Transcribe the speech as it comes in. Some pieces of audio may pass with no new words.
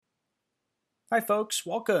Hi, folks.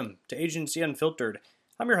 Welcome to Agency Unfiltered.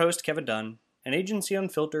 I'm your host, Kevin Dunn, and Agency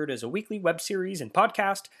Unfiltered is a weekly web series and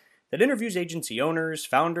podcast that interviews agency owners,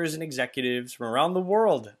 founders, and executives from around the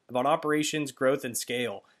world about operations, growth, and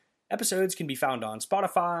scale. Episodes can be found on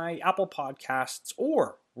Spotify, Apple Podcasts,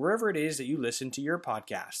 or wherever it is that you listen to your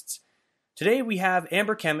podcasts. Today, we have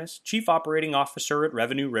Amber Kemmis, Chief Operating Officer at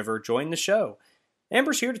Revenue River, join the show.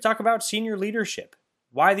 Amber's here to talk about senior leadership,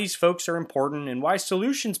 why these folks are important, and why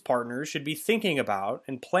solutions partners should be thinking about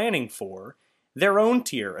and planning for their own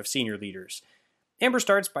tier of senior leaders. Amber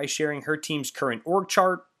starts by sharing her team's current org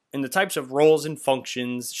chart and the types of roles and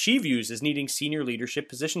functions she views as needing senior leadership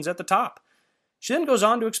positions at the top. She then goes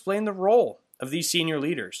on to explain the role of these senior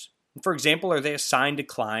leaders. For example, are they assigned to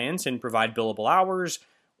clients and provide billable hours,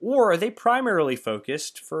 or are they primarily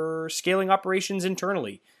focused for scaling operations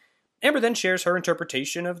internally? Amber then shares her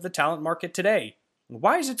interpretation of the talent market today.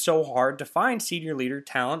 Why is it so hard to find senior leader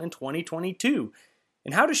talent in 2022?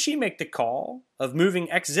 And how does she make the call of moving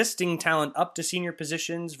existing talent up to senior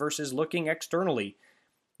positions versus looking externally?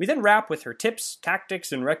 We then wrap with her tips,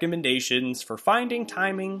 tactics, and recommendations for finding,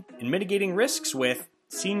 timing, and mitigating risks with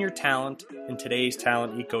senior talent in today's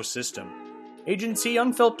talent ecosystem. Agency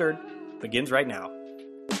Unfiltered begins right now.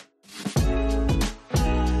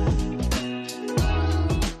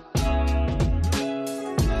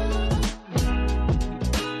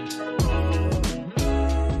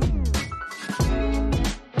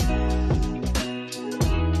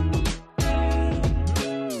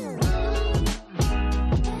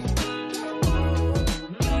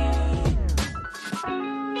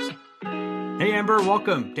 Hey, Amber,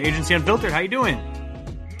 welcome to Agency Unfiltered. How you doing?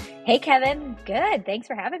 Hey, Kevin. Good. Thanks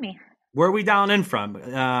for having me. Where are we dialing in from?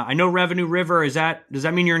 I know Revenue River. Does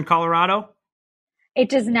that mean you're in Colorado? It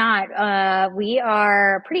does not. We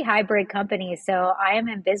are a pretty hybrid company, so I am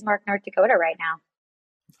in Bismarck, North Dakota right now.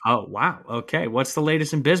 Oh, wow. Okay. What's the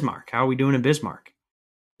latest in Bismarck? How are we doing in Bismarck?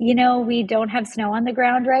 You know, we don't have snow on the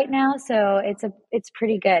ground right now, so it's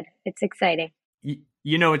pretty good. It's exciting.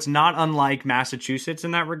 You know, it's not unlike Massachusetts in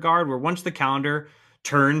that regard, where once the calendar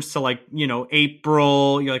turns to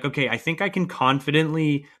April, you're like, okay, I think I can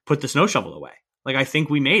confidently put the snow shovel away. Like, I think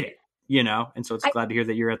we made it, and so it's glad to hear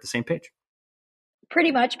that you're at the same page.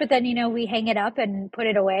 Pretty much, but then, we hang it up and put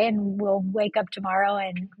it away and we'll wake up tomorrow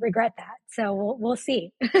and regret that. So we'll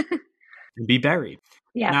see. And be buried.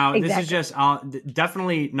 Yeah, now, exactly. This is just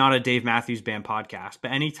definitely not a Dave Matthews Band podcast, but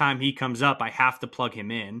anytime he comes up, I have to plug him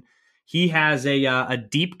in. He has a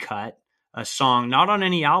deep cut, a song, not on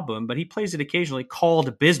any album, but he plays it occasionally,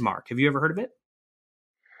 called Bismarck. Have you ever heard of it?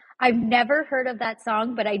 I've never heard of that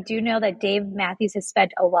song, but I do know that Dave Matthews has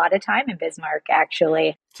spent a lot of time in Bismarck,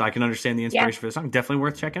 actually. So I can understand the inspiration for the song. Definitely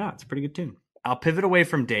worth checking out. It's a pretty good tune. I'll pivot away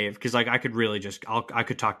from Dave because I could really I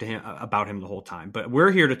could talk to him about him the whole time. But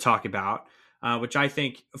we're here to talk about, which I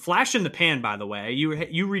think, flash in the pan, by the way.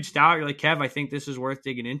 You reached out. You're like, Kev, I think this is worth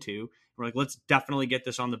digging into. We're like, let's definitely get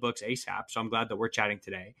this on the books ASAP. So I'm glad that we're chatting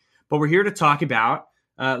today. But we're here to talk about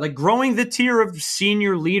growing the tier of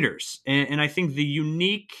senior leaders. And I think the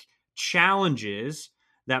unique challenges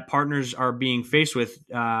that partners are being faced with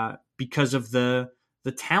because of the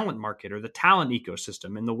talent market or the talent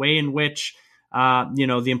ecosystem and the way in which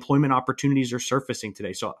the employment opportunities are surfacing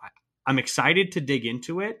today. So I'm excited to dig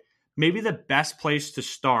into it. Maybe the best place to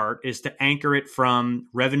start is to anchor it from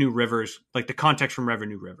Revenue River's, like the context from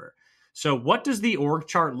Revenue River. So what does the org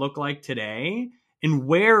chart look like today? And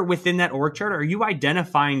where within that org chart are you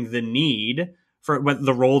identifying the need for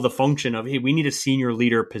the role, the function of, hey, we need a senior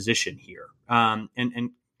leader position here, and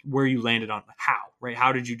where you landed on how, right?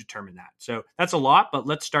 How did you determine that? So that's a lot, but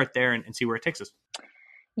let's start there and see where it takes us.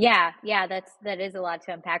 Yeah, that is a lot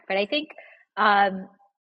to unpack. But I think our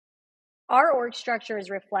org structure is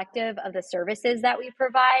reflective of the services that we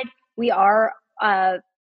provide. We are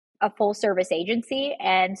a full service agency.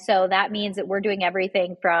 And so that means that we're doing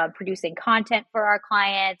everything from producing content for our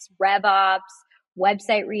clients, rev ops,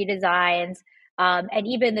 website redesigns, and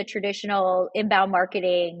even the traditional inbound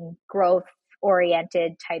marketing growth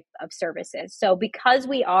oriented type of services. So because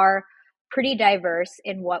we are pretty diverse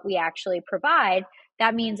in what we actually provide,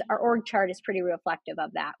 that means our org chart is pretty reflective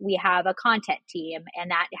of that. We have a content team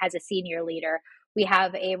and that has a senior leader. We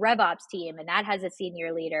have a RevOps team and that has a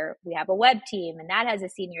senior leader. We have a web team and that has a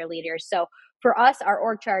senior leader. So for us, our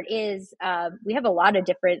org chart is, we have a lot of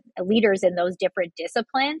different leaders in those different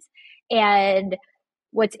disciplines. And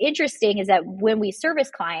what's interesting is that when we service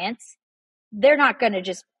clients, they're not going to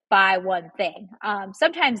just buy one thing.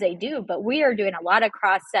 Sometimes they do, but we are doing a lot of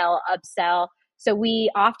cross-sell, upsell. So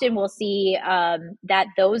we often will see that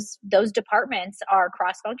those departments are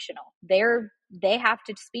cross-functional. They're they have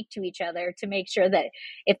to speak to each other to make sure that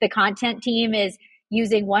if the content team is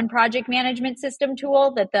using one project management system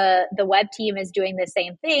tool, that the web team is doing the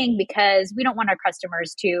same thing, because we don't want our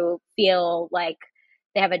customers to feel like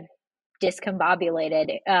they have a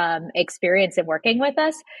discombobulated experience in working with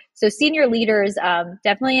us. So senior leaders,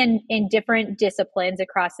 definitely in different disciplines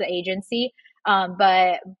across the agency,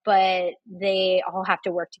 but they all have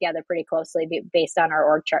to work together pretty closely based on our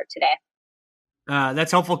org chart today.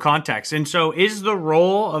 That's helpful context. And so is the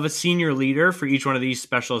role of a senior leader for each one of these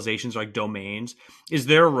specializations, like domains, is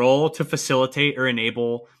their role to facilitate or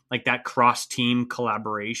enable like that cross-team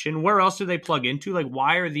collaboration? Where else do they plug into? Like,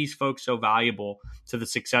 why are these folks so valuable to the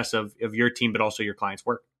success of your team, but also your clients'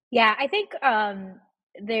 work? Yeah, I think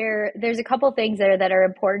there's a couple things there that are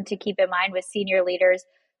important to keep in mind with senior leaders.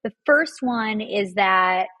 The first one is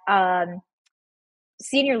that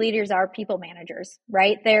senior leaders are people managers,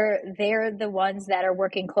 right? They're the ones that are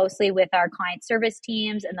working closely with our client service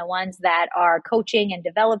teams, and the ones that are coaching and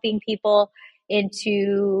developing people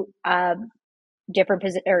into different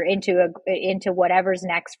position, or into whatever's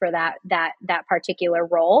next for that particular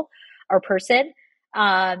role or person.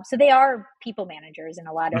 So they are people managers in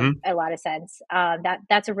a lot of sense.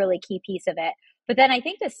 That's a really key piece of it. But then I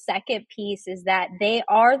think the second piece is that they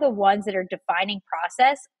are the ones that are defining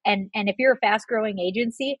process. And if you're a fast growing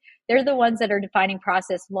agency, they're the ones that are defining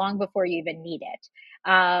process long before you even need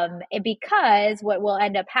it. Because what will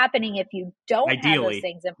end up happening if you don't have those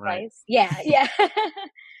things in place. Right. Yeah.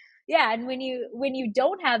 Yeah. And when you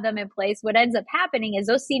don't have them in place, what ends up happening is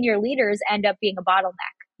those senior leaders end up being a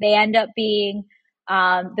bottleneck. They end up being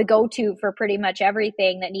the go-to for pretty much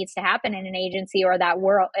everything that needs to happen in an agency or that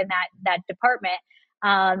world in that department.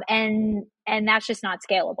 And that's just not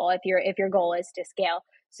scalable if your goal is to scale.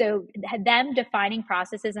 So them defining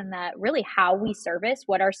processes and that really how we service,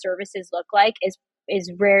 what our services look like is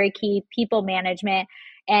very key. People management.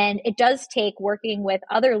 And it does take working with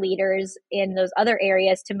other leaders in those other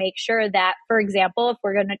areas to make sure that, for example, if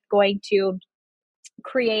we're going to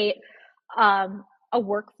create a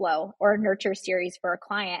workflow or a nurture series for a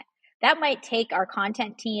client, that might take our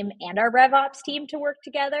content team and our RevOps team to work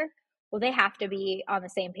together. Well, they have to be on the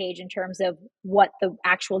same page in terms of what the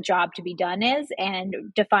actual job to be done is and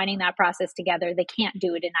defining that process together. They can't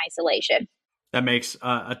do it in isolation. That makes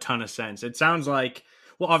a ton of sense. It sounds like,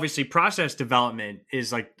 well, obviously process development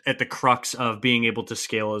is like at the crux of being able to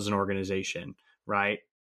scale as an organization, right?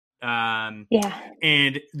 Yeah.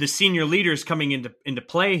 And the senior leaders coming into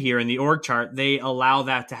play here in the org chart, they allow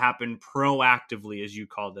that to happen proactively, as you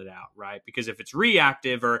called it out, right? Because if it's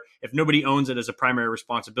reactive or if nobody owns it as a primary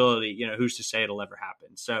responsibility, who's to say it'll ever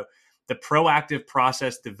happen? So the proactive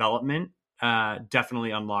process development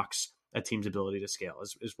definitely unlocks a team's ability to scale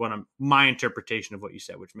is my interpretation of what you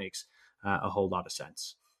said, which makes a whole lot of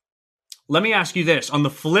sense. Let me ask you this. On the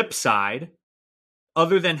flip side,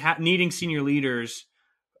 other than needing senior leaders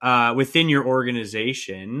within your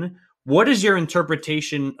organization, what is your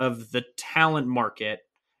interpretation of the talent market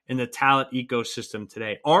and the talent ecosystem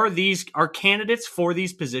today? Are candidates for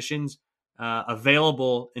these positions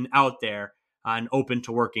available and out there and open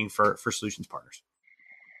to working for solutions partners?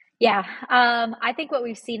 Yeah, I think what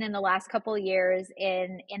we've seen in the last couple of years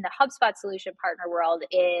in the HubSpot solution partner world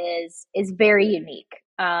is very unique.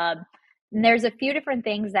 And there's a few different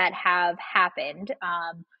things that have happened.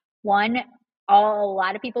 One, a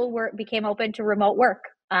lot of people became open to remote work.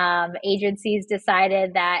 Agencies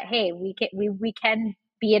decided that, hey, we can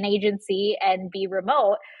be an agency and be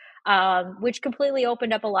remote, which completely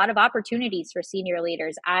opened up a lot of opportunities for senior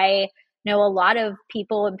leaders. I know a lot of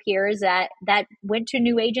people and peers that went to a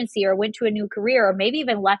new agency or went to a new career, or maybe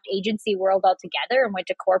even left agency world altogether and went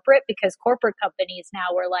to corporate, because corporate companies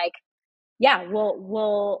now were like, yeah,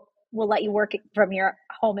 we'll let you work from your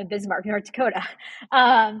home in Bismarck, North Dakota.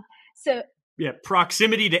 So yeah,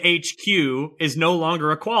 proximity to HQ is no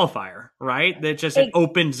longer a qualifier, right? It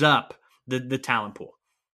opens up the talent pool.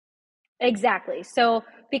 Exactly. So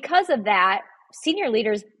because of that, senior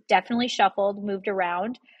leaders definitely shuffled, moved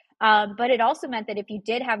around. But it also meant that if you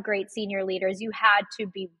did have great senior leaders, you had to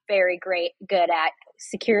be very good at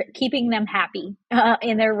keeping them happy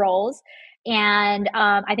in their roles. And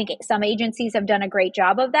I think some agencies have done a great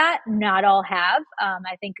job of that. Not all have.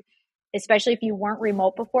 I think especially if you weren't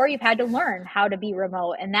remote before, you've had to learn how to be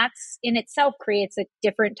remote. And that's in itself creates a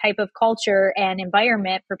different type of culture and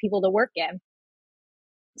environment for people to work in.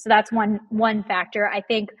 So that's one factor. I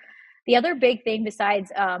think the other big thing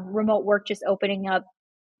besides remote work just opening up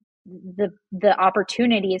the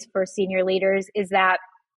opportunities for senior leaders is that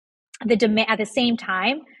at the same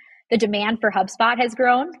time, the demand for HubSpot has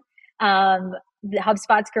grown. the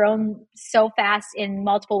HubSpot's grown so fast in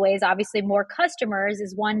multiple ways. Obviously, more customers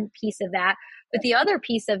is one piece of that. But the other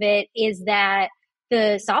piece of it is that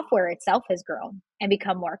the software itself has grown and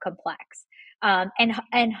become more complex.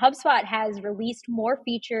 And HubSpot has released more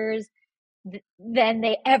features than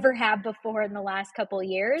they ever have before in the last couple of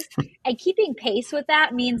years. And keeping pace with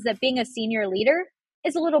that means that being a senior leader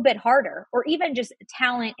is a little bit harder, or even just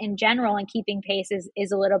talent in general and keeping pace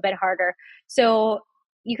is a little bit harder. So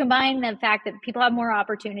you combine the fact that people have more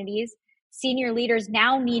opportunities, senior leaders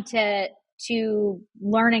now need to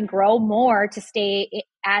learn and grow more to stay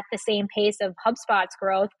at the same pace of HubSpot's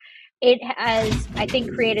growth. It has, I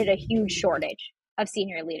think, created a huge shortage of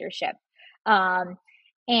senior leadership. And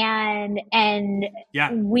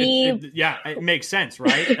yeah, it makes sense,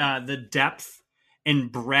 right? The depth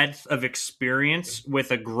and breadth of experience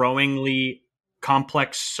with a growingly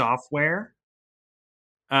complex software.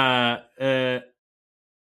 Sorry,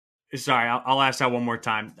 I'll ask that one more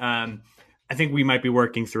time. I think we might be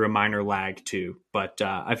working through a minor lag too, but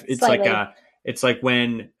it's slightly. It's like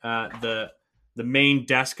when the main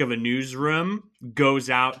desk of a newsroom goes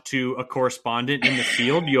out to a correspondent in the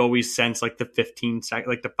field, you always sense like the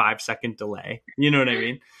 5-second delay. You know what I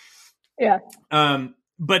mean? Yeah.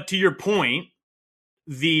 But to your point,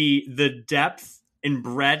 the depth and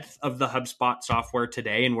breadth of the HubSpot software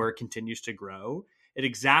today and where it continues to grow, it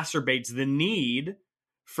exacerbates the need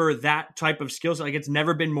for that type of skills. Like, it's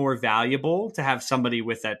never been more valuable to have somebody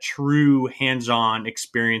with that true hands-on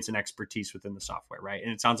experience and expertise within the software, right?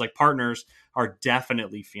 And it sounds like partners are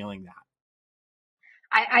definitely feeling that.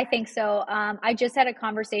 I think so. I just had a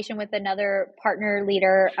conversation with another partner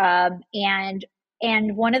leader,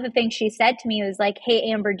 and one of the things she said to me was like,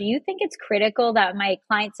 "Hey, Amber, do you think it's critical that my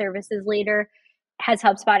client services leader has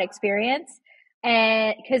HubSpot experience?"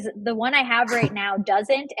 And because the one I have right now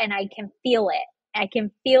doesn't, and I can feel it. I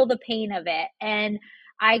can feel the pain of it. And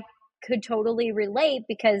I could totally relate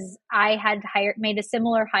because I had made a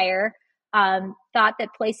similar hire, thought that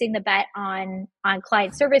placing the bet on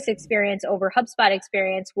client service experience over HubSpot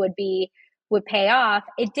experience would pay off.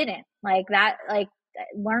 It didn't. Like that,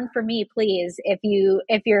 learn from me, please. If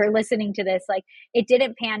you're listening to this, like, it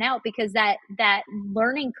didn't pan out because that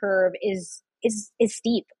learning curve is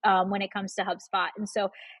steep when it comes to HubSpot. And so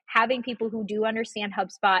having people who do understand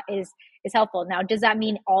HubSpot is helpful. Now, does that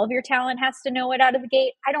mean all of your talent has to know it out of the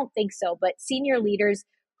gate? I don't think so, but senior leaders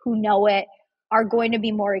who know it are going to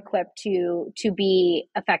be more equipped to be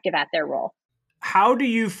effective at their role. How do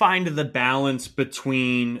you find the balance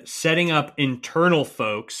between setting up internal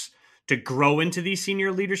folks to grow into these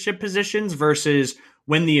senior leadership positions versus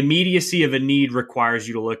when the immediacy of a need requires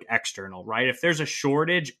you to look external, right? If there's a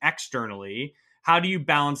shortage externally, how do you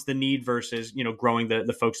balance the need versus, growing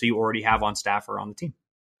the folks that you already have on staff or on the team?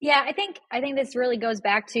 Yeah, I think this really goes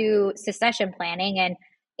back to succession planning, and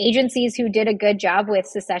agencies who did a good job with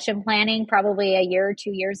succession planning probably a year or 2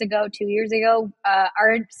 years ago,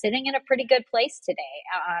 are sitting in a pretty good place today,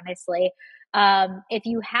 honestly. If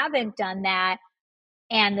you haven't done that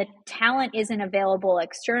and the talent isn't available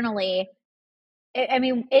externally, I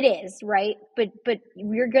mean, it is, right? But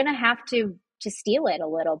you're going to have to steal it a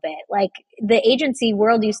little bit. Like, the agency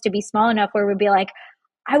world used to be small enough where we'd be like,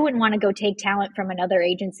 I wouldn't want to go take talent from another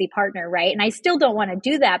agency partner, right? And I still don't want to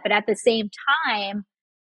do that. But at the same time,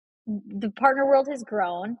 the partner world has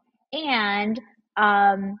grown, and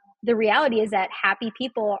the reality is that happy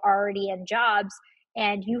people are already in jobs,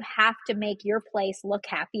 and you have to make your place look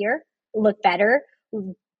happier, look better,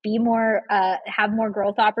 be more, have more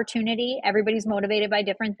growth opportunity. Everybody's motivated by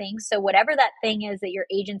different things. So whatever that thing is that your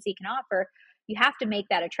agency can offer, you have to make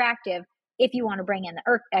that attractive if you want to bring in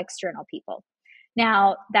the external people.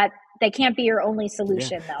 Now, that can't be your only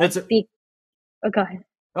solution, though. Go ahead.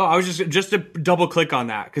 Oh, I was just to double click on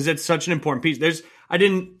that because it's such an important piece. I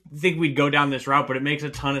didn't think we'd go down this route, but it makes a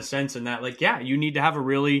ton of sense in that, you need to have a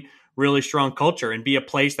really, really strong culture and be a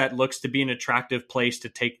place that looks to be an attractive place to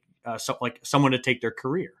take someone to take their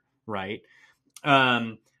career, right?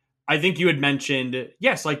 I think you had mentioned,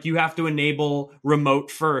 yes, you have to enable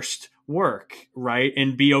remote first work, right?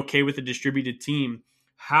 And be okay with a distributed team.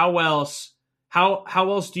 How else is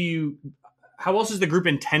the group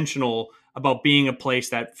intentional about being a place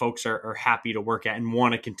that folks are happy to work at and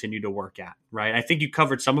want to continue to work at, right? I think you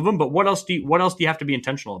covered some of them, but what else do you have to be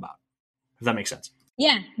intentional about? If that makes sense.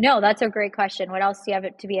 Yeah, no, that's a great question. What else do you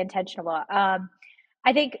have to be intentional about?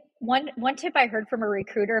 I think one tip I heard from a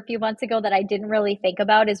recruiter a few months ago that I didn't really think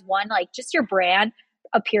about is just your brand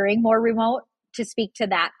appearing more remote, to speak to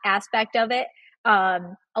that aspect of it.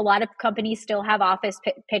 A lot of companies still have office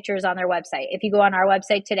pictures on their website. If you go on our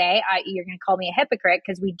website today, you're going to call me a hypocrite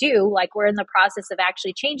because we do. We're in the process of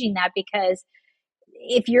actually changing that because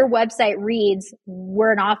if your website reads,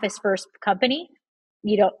 we're an office first company,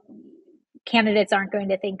 you don't, candidates aren't going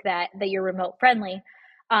to think that you're remote friendly.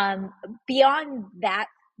 Beyond that,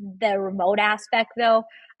 the remote aspect though,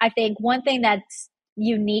 I think one thing that's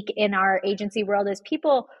unique in our agency world is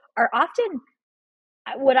people are often,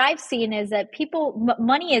 what I've seen is that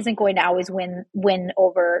money isn't going to always win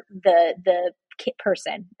over the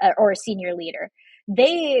person or a senior leader.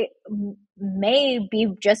 They may be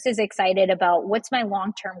just as excited about what's my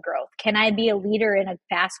long-term growth. Can I be a leader in a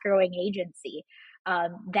fast-growing agency?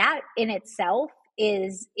 That in itself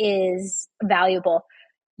is valuable.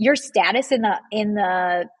 Your status in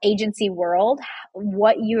the agency world,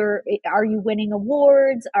 are you winning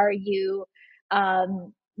awards? Are you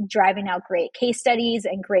driving out great case studies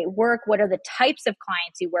and great work? What are the types of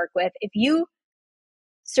clients you work with? If you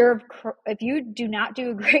do not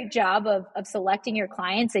do a great job of selecting your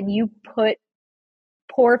clients, and you put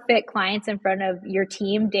poor fit clients in front of your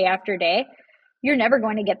team day after day, you're never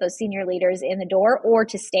going to get those senior leaders in the door or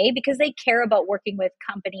to stay, because they care about working with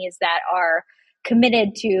companies that are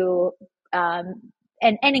committed to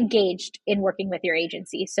and engaged in working with your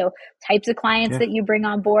agency. So types of clients that you bring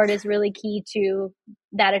on board is really key to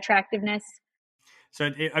that attractiveness. So,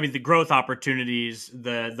 I mean, the growth opportunities,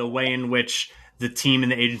 the way in which the team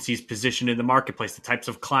and the agency is positioned in the marketplace, the types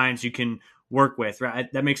of clients you can work with,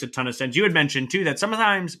 right? That makes a ton of sense. You had mentioned too that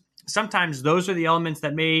sometimes those are the elements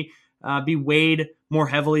that may be weighed more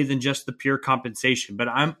heavily than just the pure compensation. But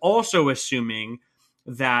I'm also assuming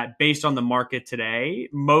that based on the market today,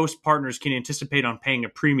 most partners can anticipate on paying a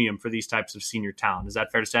premium for these types of senior talent. Is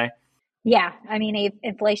that fair to say? Yeah. I mean,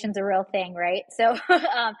 inflation's a real thing, right? So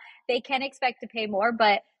they can expect to pay more,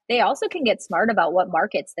 but they also can get smart about what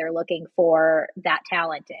markets they're looking for that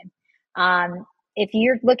talent in. If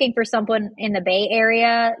you're looking for someone in the Bay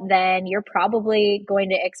Area, then you're probably going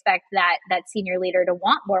to expect that senior leader to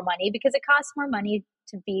want more money, because it costs more money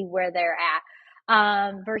to be where they're at.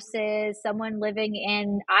 Versus someone living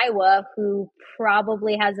in Iowa who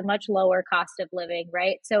probably has a much lower cost of living,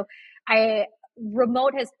 right? So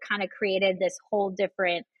remote has kind of created this whole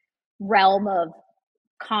different realm of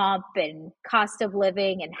comp and cost of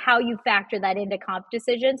living and how you factor that into comp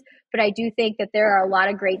decisions. But I do think that there are a lot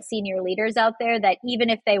of great senior leaders out there that even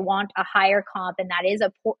if they want a higher comp, and that is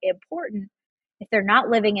important, if they're not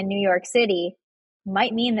living in New York City,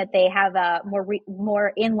 might mean that they have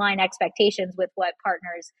more inline expectations with what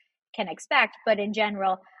partners can expect. But in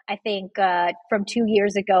general, I think from 2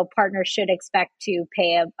 years ago, partners should expect to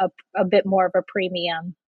pay a bit more of a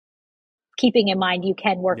premium, keeping in mind you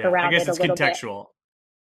can work around it a little bit. I guess it's contextual.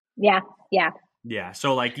 Yeah.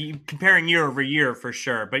 So like comparing year over year for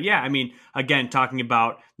sure. But yeah, I mean, again, talking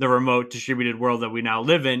about the remote distributed world that we now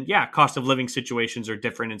live in, yeah, cost of living situations are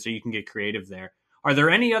different. And so you can get creative there. Are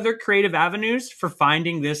there any other creative avenues for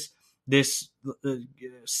finding this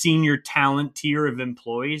senior talent tier of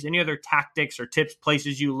employees? Any other tactics or tips,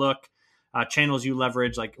 places you look, channels you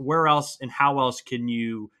leverage? Like where else and how else can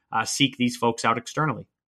you seek these folks out externally?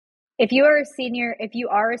 If you are a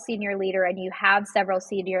senior leader and you have several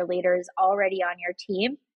senior leaders already on your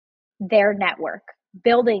team,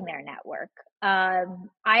 building their network. I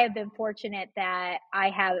have been fortunate that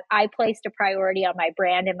I placed a priority on my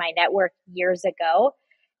brand and my network years ago,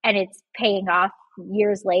 and it's paying off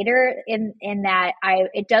years later in that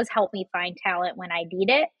it does help me find talent when I need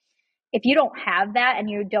it. If you don't have that and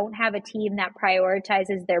you don't have a team that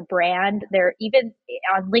prioritizes their brand, they're even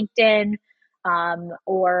on LinkedIn,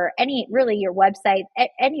 or really your website,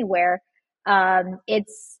 anywhere,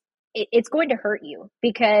 it's going to hurt you,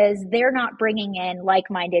 because they're not bringing in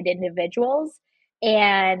like-minded individuals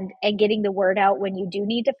and getting the word out when you do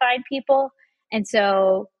need to find people. And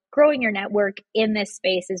so growing your network in this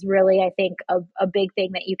space is really, I think, a big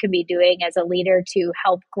thing that you can be doing as a leader to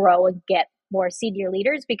help grow and get more senior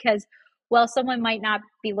leaders. Because while someone might not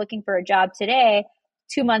be looking for a job today,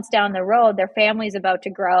 2 months down the road, their family's about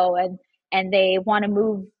to grow and they want to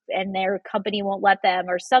move and their company won't let them,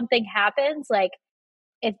 or something happens. Like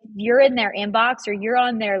if you're in their inbox or you're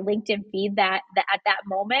on their LinkedIn feed that at that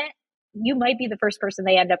moment, you might be the first person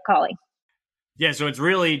they end up calling. Yeah, so it's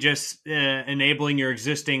really just enabling your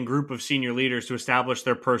existing group of senior leaders to establish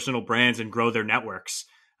their personal brands and grow their networks,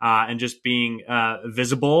 and just being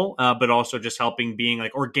visible, but also just helping being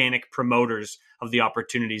like organic promoters of the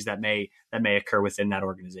opportunities that may occur within that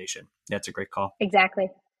organization. That's a great call. Exactly.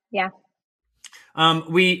 Yeah.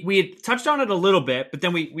 We had touched on it a little bit, but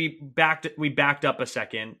then we backed up a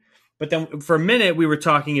second. But then for a minute, we were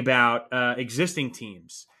talking about existing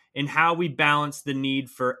teams and how we balance the need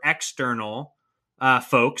for external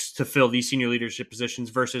folks to fill these senior leadership positions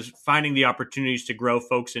versus finding the opportunities to grow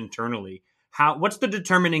folks internally. what's the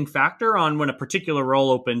determining factor on when a particular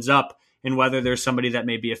role opens up and whether there's somebody that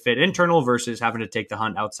may be a fit internal versus having to take the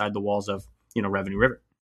hunt outside the walls of, Revenue River?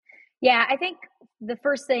 Yeah, I think the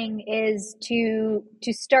first thing is to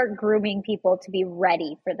start grooming people to be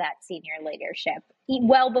ready for that senior leadership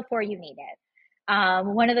well before you need it.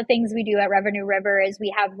 One of the things we do at Revenue River is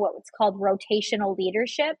we have what's called rotational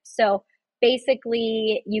leadership. So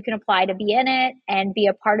basically, you can apply to be in it and be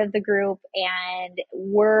a part of the group. And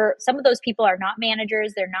some of those people are not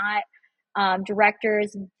managers, they're not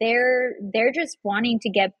directors. They're just wanting to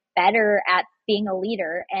get better at being a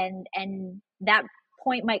leader, and that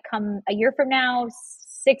point might come a year from now,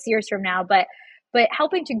 6 years from now, but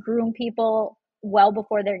helping to groom people well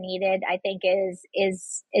before they're needed, I think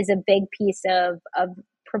is a big piece of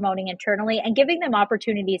promoting internally and giving them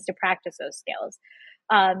opportunities to practice those skills.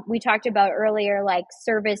 We talked about earlier, like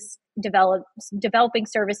developing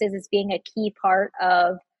services as being a key part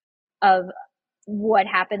of what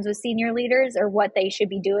happens with senior leaders or what they should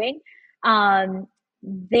be doing.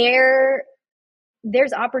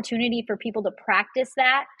 There's opportunity for people to practice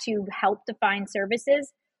that, to help define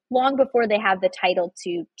services long before they have the title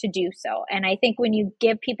to do so. And I think when you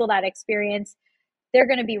give people that experience, they're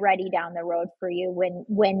going to be ready down the road for you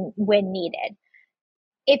when needed.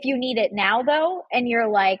 If you need it now, though, and you're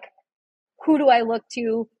like, who do I look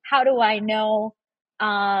to? How do I know?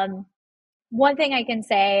 One thing I can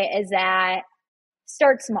say is that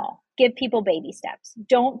start small. Give people baby steps.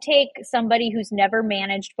 Don't take somebody who's never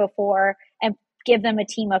managed before and give them a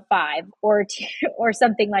team of 5 or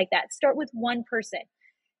something like that. Start with one person.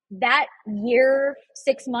 That year,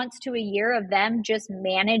 6 months to a year of them just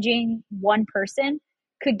managing one person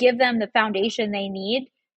could give them the foundation they need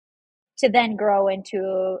to then grow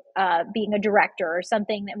into being a director or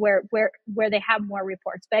something where they have more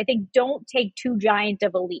reports. But I think don't take too giant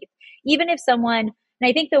of a leap. Even if someone, and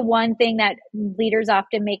I think the one thing that leaders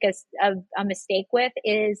often make a mistake with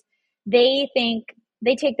is they think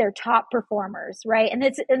they take their top performers, right? And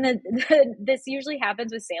this usually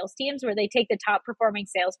happens with sales teams where they take the top performing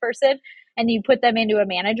salesperson and you put them into a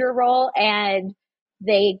manager role and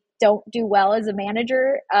they don't do well as a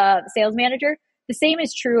manager, sales manager. The same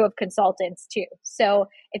is true of consultants too. So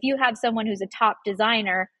if you have someone who's a top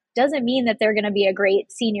designer, doesn't mean that they're going to be a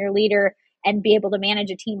great senior leader and be able to manage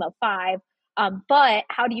a team of 5. But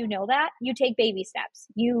how do you know that? You take baby steps.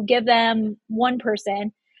 You give them one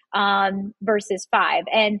person versus 5.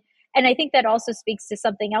 And I think that also speaks to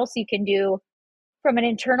something else you can do from an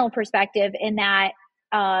internal perspective in that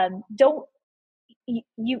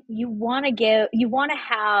you want to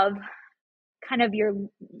have kind of your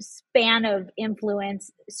span of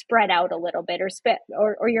influence spread out a little bit,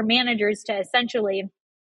 or your managers to essentially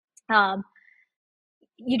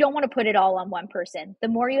you don't want to put it all on one person. The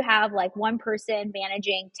more you have like one person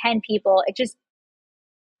managing 10 people, it just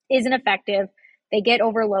isn't effective. They get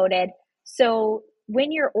overloaded. So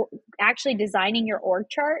when you're actually designing your org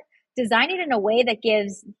chart, design it in a way that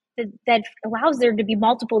allows there to be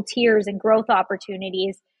multiple tiers and growth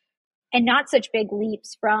opportunities and not such big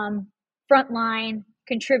leaps from frontline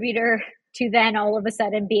contributor to then all of a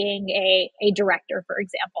sudden being a director, for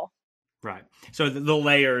example. Right. So the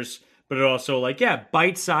layers, but it also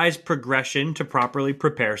bite-sized progression to properly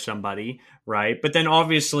prepare somebody, right? But then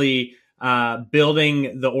obviously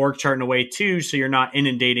building the org chart in a way too, so you're not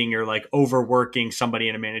inundating or overworking somebody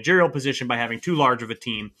in a managerial position by having too large of a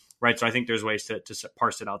team, right? So I think there's ways to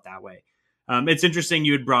parse it out that way. It's interesting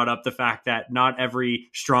you had brought up the fact that not every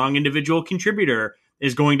strong individual contributor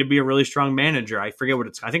is going to be a really strong manager. I forget what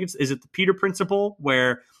I think is it the Peter Principle,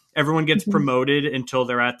 where everyone gets promoted until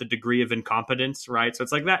they're at the degree of incompetence, right? So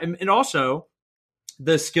it's like that. And also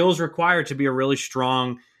the skills required to be a really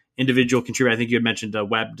strong individual contributor. I think you had mentioned a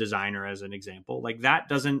web designer as an example. Like that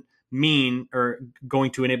doesn't mean or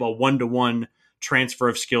going to enable a one-to-one transfer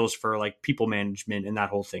of skills for people management and that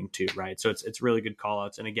whole thing too, right? So it's really good call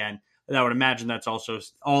outs. And again, I would imagine that's also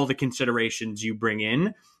all the considerations you bring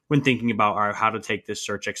in when thinking about how to take this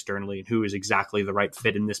search externally and who is exactly the right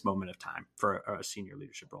fit in this moment of time for a senior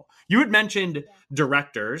leadership role. You had mentioned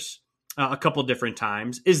directors a couple different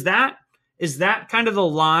times. Is that kind of the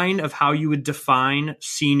line of how you would define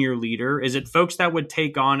senior leader? Is it folks that would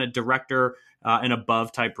take on a director and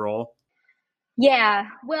above type role? Yeah.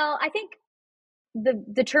 Well, I think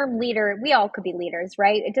the term leader, we all could be leaders,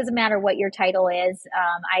 right? It doesn't matter what your title is.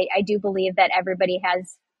 I do believe that everybody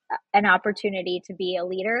has an opportunity to be a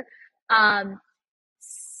leader.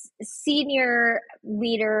 Senior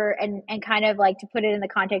leader and kind of to put it in the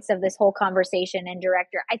context of this whole conversation and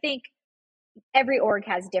director, I think every org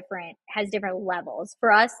has different levels.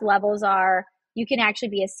 For us, levels are, you can actually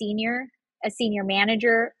be a senior a senior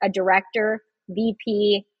manager, a director,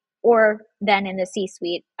 VP, or then in the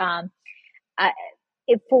C-suite.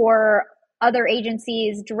 For other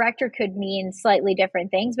agencies, director could mean slightly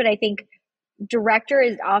different things, but I think director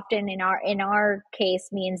is often in our case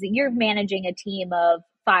means that you're managing a team of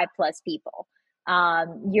 5+ people.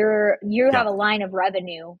 You have Yeah. a line of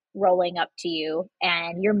revenue rolling up to you,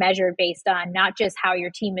 and you're measured based on not just how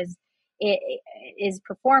your team is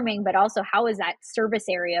performing, but also how is that service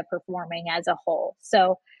area performing as a whole.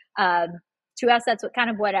 So to us, that's what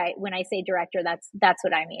when I say director, that's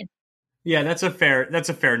what I mean. Yeah, that's a fair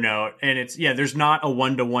note. And it's there's not a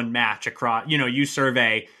one-to-one match across, you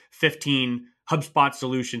survey 15 HubSpot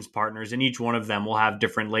solutions partners and each one of them will have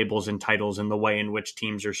different labels and titles and the way in which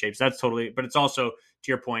teams are shaped. So that's totally, but it's also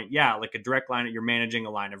to your point, like a direct line that you're managing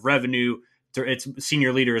a line of revenue. It's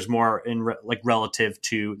senior leader is more like relative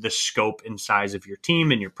to the scope and size of your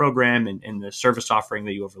team and your program and the service offering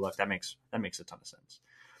that you overlook. That makes a ton of sense.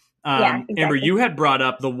 Yeah, Amber, exactly. you had brought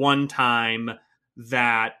up the one time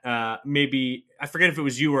that maybe I forget if it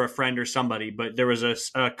was you or a friend or somebody, but there was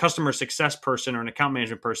a customer success person or an account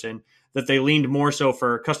management person that they leaned more so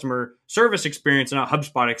for customer service experience and not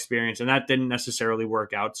HubSpot experience, and that didn't necessarily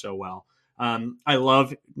work out so well. I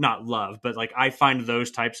not love, but like I find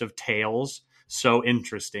those types of tales so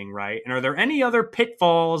interesting, right? And are there any other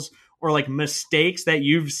pitfalls or like mistakes that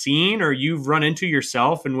you've seen or you've run into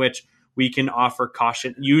yourself in which we can offer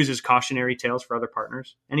use as cautionary tales for other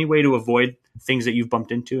partners? Any way to avoid things that you've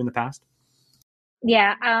bumped into in the past?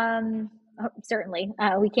 Yeah, certainly.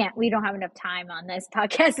 We don't have enough time on this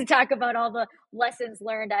podcast to talk about all the lessons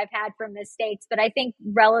learned I've had from mistakes, but I think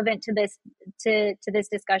relevant to this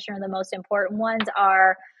discussion, or the most important ones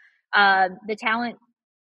are the talent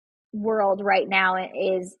world right now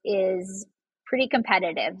is pretty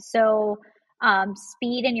competitive. So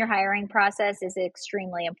speed in your hiring process is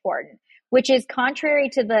extremely important, which is contrary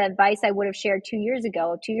to the advice I would have shared 2 years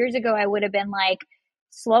ago. 2 years ago, I would have been like,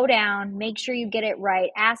 slow down, make sure you get it right,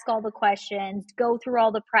 ask all the questions, go through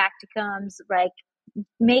all the practicums, like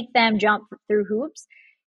make them jump through hoops.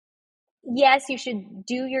 Yes, you should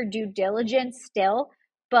do your due diligence still,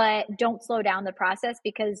 but don't slow down the process,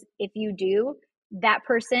 because if you do, that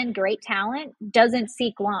person, great talent, doesn't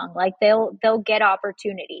seek long. Like they'll get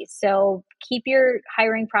opportunities. So keep your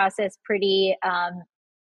hiring process pretty,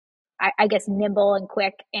 I guess, nimble and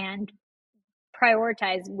quick, and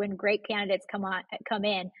prioritize when great candidates come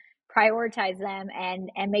in. Prioritize them and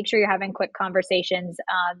make sure you're having quick conversations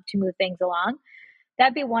to move things along.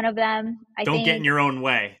 That'd be one of them. I Don't get in think. your own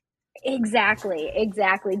way. Exactly.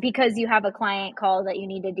 Because you have a client call that you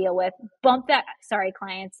need to deal with. Bump that. Sorry,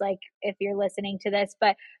 clients, like if you're listening to this,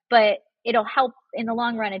 but it'll help in the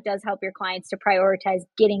long run. It does help your clients to prioritize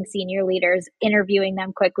getting senior leaders, interviewing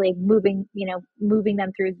them quickly, moving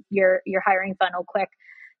them through your hiring funnel quick.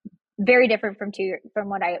 Very different from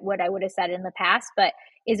what I would have said in the past, but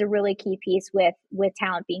is a really key piece with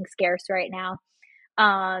talent being scarce right now.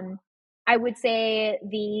 I would say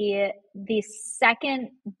the second,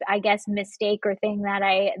 I guess, mistake or thing that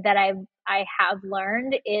I have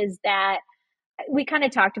learned is that we kind of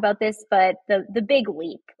talked about this, but the big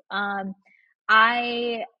leap.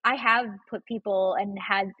 I have put people and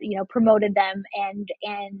had promoted them and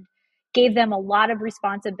gave them a lot of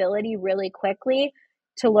responsibility really quickly,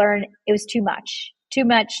 to learn it was too much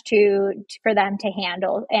for them to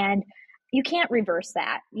handle, and you can't reverse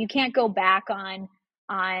that. You can't go back on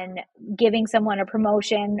giving someone a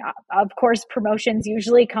promotion. Of course, promotions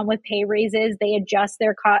usually come with pay raises. They adjust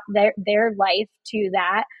their life to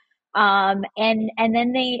that. And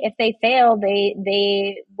then if they fail,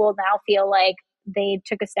 they will now feel like they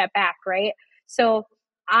took a step back, right? So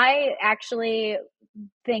I actually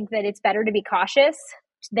think that it's better to be cautious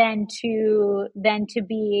than to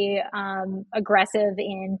be aggressive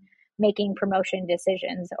in making promotion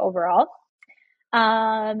decisions overall.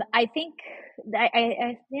 I think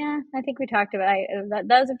I think we talked about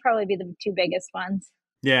those would probably be the two biggest ones.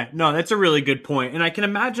 Yeah, no, that's a really good point. And I can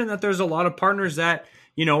imagine that there's a lot of partners that,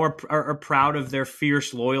 are proud of their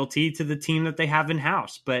fierce loyalty to the team that they have in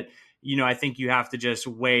house. But, I think you have to just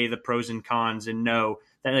weigh the pros and cons and know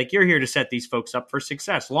that like you're here to set these folks up for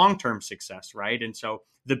success, long-term success, right? And so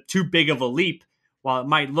the too big of a leap, while it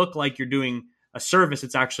might look like you're doing a service,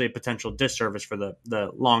 it's actually a potential disservice for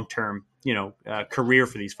the long-term, career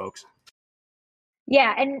for these folks.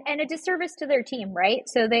 Yeah, and a disservice to their team, right?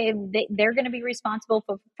 So they're going to be responsible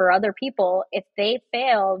for other people. If they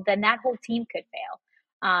fail, then that whole team could fail.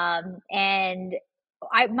 And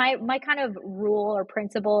my kind of rule or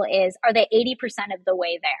principle is: are they 80% of the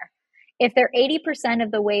way there? If they're 80%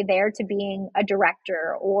 of the way there to being a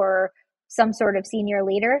director or some sort of senior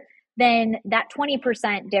leader, then that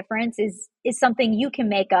 20% difference is something you can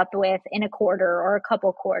make up with in a quarter or a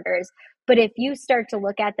couple quarters. But if you start to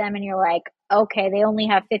look at them and you're like, okay, they only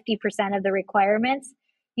have 50% of the requirements,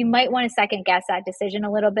 you might want to second guess that decision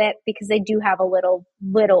a little bit, because they do have a little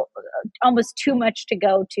almost too much to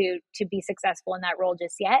go to be successful in that role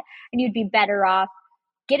just yet. And you'd be better off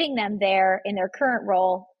getting them there in their current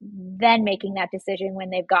role than making that decision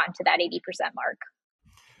when they've gotten to that 80% mark.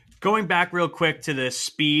 Going back real quick to the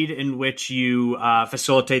speed in which you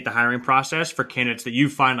facilitate the hiring process for candidates that you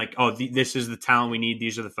find like, oh, this is the talent we need,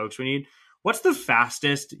 these are the folks we need. What's the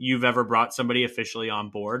fastest you've ever brought somebody officially on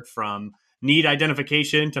board, from need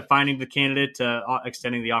identification to finding the candidate to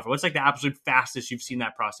extending the offer? What's like the absolute fastest you've seen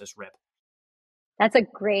that process rip? That's a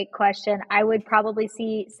great question. I would probably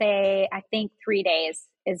say I think 3 days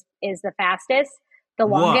is the fastest. The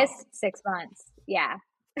longest, 6 months. Yeah.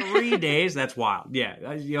 3 days? That's wild. Yeah.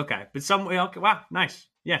 Okay. But okay. Wow. Nice.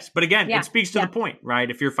 Yes. But again, it speaks to the point, right?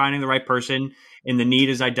 If you're finding the right person and the need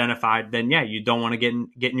is identified, then you don't want to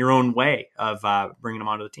get in your own way of bringing them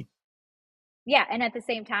onto the team. Yeah. And at the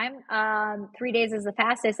same time, 3 days is the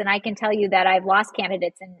fastest. And I can tell you that I've lost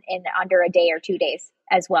candidates in under a day or 2 days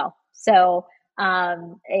as well. So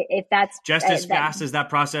if that's just as fast as that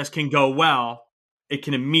process can go well, it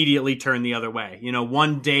can immediately turn the other way.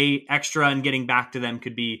 1 day extra and getting back to them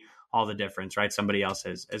could be all the difference, right? Somebody else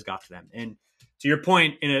has got to them. And to your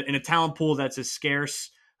point, in a talent pool that's as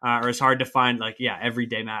scarce or as hard to find, every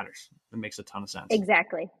day matters. It makes a ton of sense.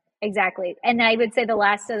 Exactly. And I would say the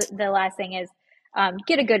last thing is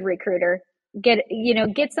get a good recruiter. Get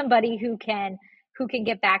somebody who can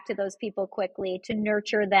get back to those people quickly, to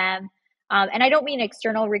nurture them. And I don't mean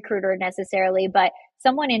external recruiter necessarily, but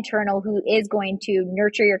someone internal who is going to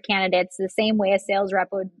nurture your candidates the same way a sales rep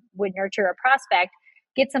would nurture a prospect.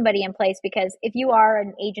 Get somebody in place, because if you are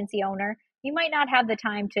an agency owner, you might not have the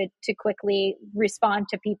time to quickly respond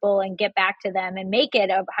to people and get back to them and make it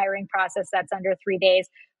a hiring process that's under 3 days.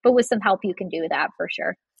 But with some help, you can do that for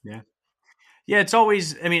sure. Yeah. Yeah, it's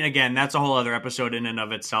always, again, that's a whole other episode in and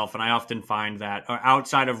of itself. And I often find that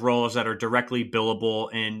outside of roles that are directly billable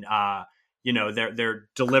and, they're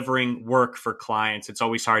delivering work for clients, it's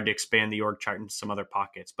always hard to expand the org chart into some other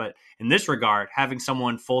pockets. But in this regard, having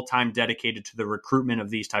someone full-time dedicated to the recruitment of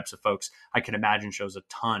these types of folks, I can imagine shows a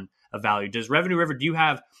ton of value. Does Revenue River, do you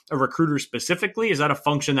have a recruiter specifically? Is that a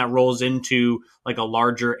function that rolls into like a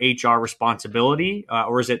larger HR responsibility?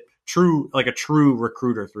 Or is it a true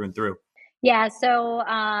recruiter through and through? Yeah. So,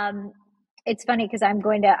 it's funny because I'm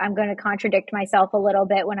going to contradict myself a little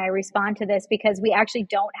bit when I respond to this, because we actually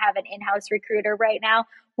don't have an in-house recruiter right now.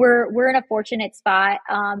 We're in a fortunate spot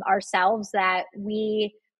ourselves that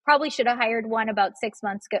we probably should have hired one about 6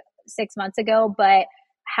 months ago, but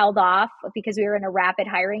held off because we were in a rapid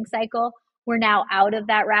hiring cycle. We're now out of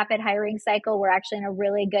that rapid hiring cycle. We're actually in a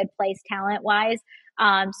really good place talent-wise.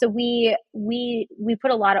 So we put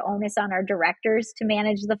a lot of onus on our directors to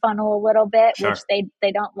manage the funnel a little bit, sure, which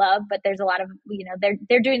they don't love, but there's a lot of,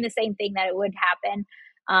 they're doing the same thing that it would happen.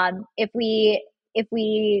 If we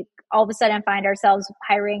all of a sudden find ourselves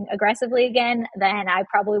hiring aggressively again, then I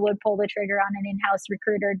probably would pull the trigger on an in-house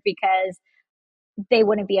recruiter, because they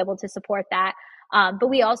wouldn't be able to support that. But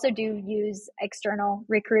we also do use external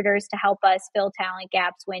recruiters to help us fill talent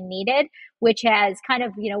gaps when needed, which has kind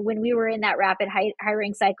of, when we were in that rapid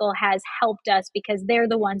hiring cycle, has helped us because they're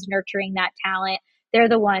the ones nurturing that talent. They're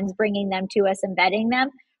the ones bringing them to us and vetting them,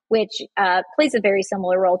 which plays a very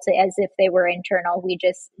similar role to as if they were internal. We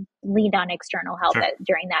just leaned on external help sure,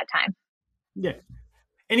 during that time. Yeah.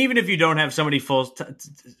 And even if you don't have somebody on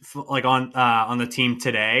the team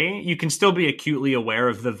today, you can still be acutely aware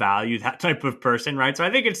of the value that type of person, right? So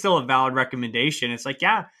I think it's still a valid recommendation. It's like,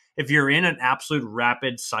 yeah, if you're in an absolute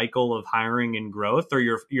rapid cycle of hiring and growth, or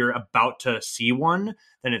you're about to see one,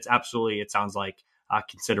 then it's absolutely, it sounds like a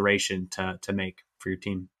consideration to make for your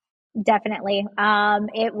team. Definitely.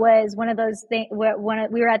 It was one of those things where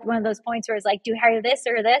we were at one of those points where it's like, do you hire this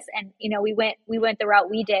or this? And, we went the route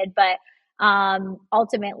we did, but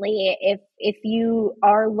ultimately, if you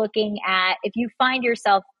are if you find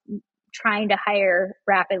yourself trying to hire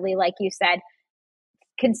rapidly, like you said,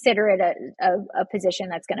 consider it a position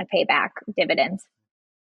that's going to pay back dividends.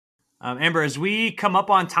 Amber, as we come up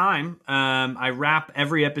on time, I wrap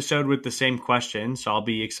every episode with the same question, so I'll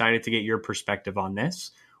be excited to get your perspective on this.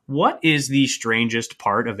 What is the strangest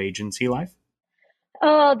part of agency life?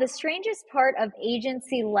 Oh, the strangest part of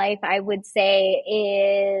agency life, I would say,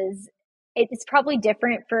 is it's probably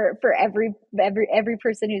different for every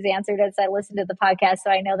person who's answered it. I listened to the podcast, so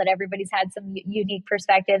I know that everybody's had some unique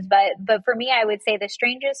perspectives. But for me, I would say the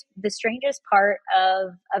strangest part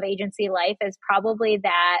of agency life is probably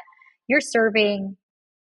that you're serving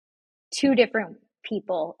two different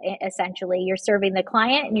people, essentially. You're serving the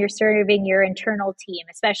client and you're serving your internal team,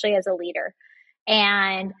 especially as a leader.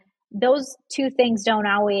 And those two things don't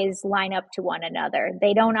always line up to one another.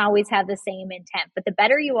 They don't always have the same intent. But the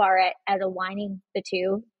better you are at aligning the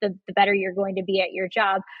two, the better you're going to be at your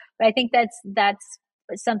job. But I think that's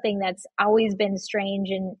something that's always been strange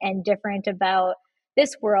and different about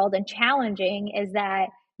this world and challenging, is that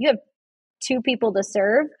you have two people to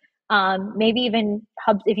serve. Maybe even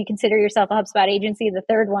if you consider yourself a HubSpot agency, the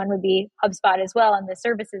third one would be HubSpot as well, and the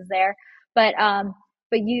services there. But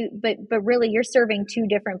really, you're serving two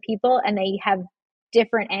different people, and they have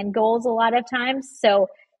different end goals a lot of times. So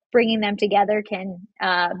bringing them together can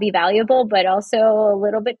be valuable, but also a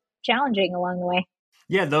little bit challenging along the way.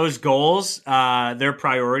 Yeah, those goals, their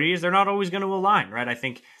priorities, they're not always going to align, right? I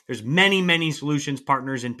think there's many solutions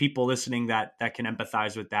partners and people listening that can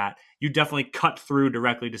empathize with that. You definitely cut through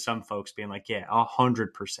directly to some folks being like, yeah, 100%,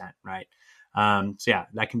 right? So yeah,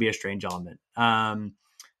 that can be a strange element.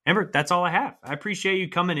 Amber, that's all I have. I appreciate you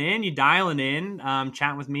coming in, you dialing in,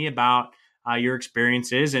 chatting with me about your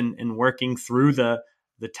experiences and working through the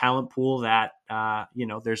talent pool that,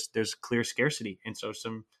 there's clear scarcity. And so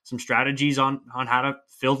some strategies on how to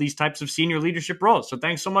fill these types of senior leadership roles. So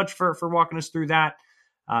thanks so much for walking us through that.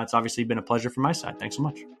 It's obviously been a pleasure from my side. Thanks so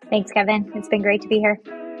much. Thanks, Kevin. It's been great to be here.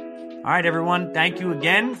 All right, everyone. Thank you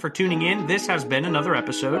again for tuning in. This has been another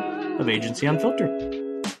episode of Agency Unfiltered.